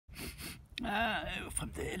Jeg jo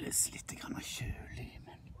fremdeles litt kjølig,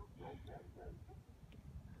 men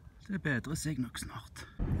det bedrer seg nok snart.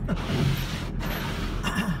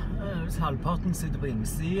 Hvis halvparten sitter på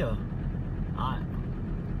innsida. Nei.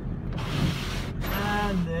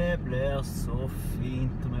 Men det blir så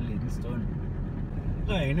fint om en liten stund.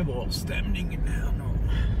 Rene vårstemningen her nå.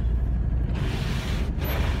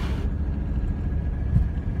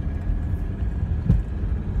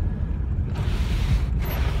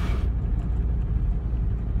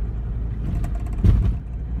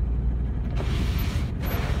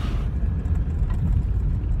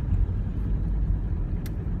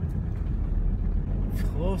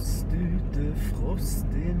 Frost ute, frost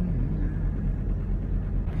inne.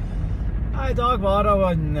 I dag var det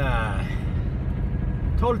en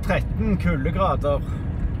 12-13 kuldegrader.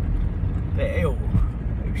 Det er jo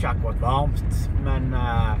ikke akkurat varmt, men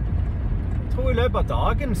jeg tror i løpet av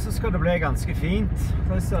dagen så skal det bli ganske fint.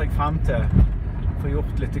 Det ser jeg frem til å få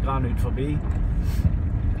gjort litt grann ut forbi.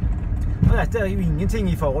 Og dette er jo ingenting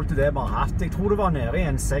i forhold til det vi har hatt. Jeg tror det var nede i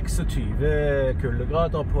en 26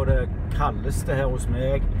 kuldegrader på det kaldeste her hos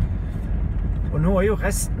meg. Og nå er jo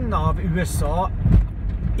resten av USA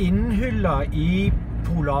innhyllet i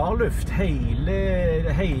polarluft.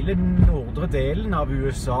 Hele nordre delen av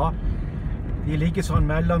USA. De ligger sånn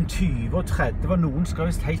mellom 20 og 30, og noen skal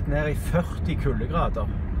vist helt ned i 40 kuldegrader.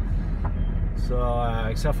 Så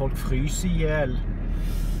jeg ser folk fryse i hjel.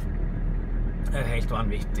 Det er helt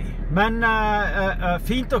vanvittig. Men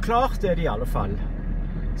fint og klart er det i alle fall.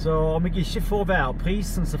 Så om jeg ikke får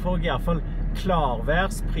værprisen, så får jeg i alle fall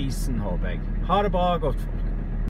klarværsprisen, håper jeg. Ha det bra, godt folk.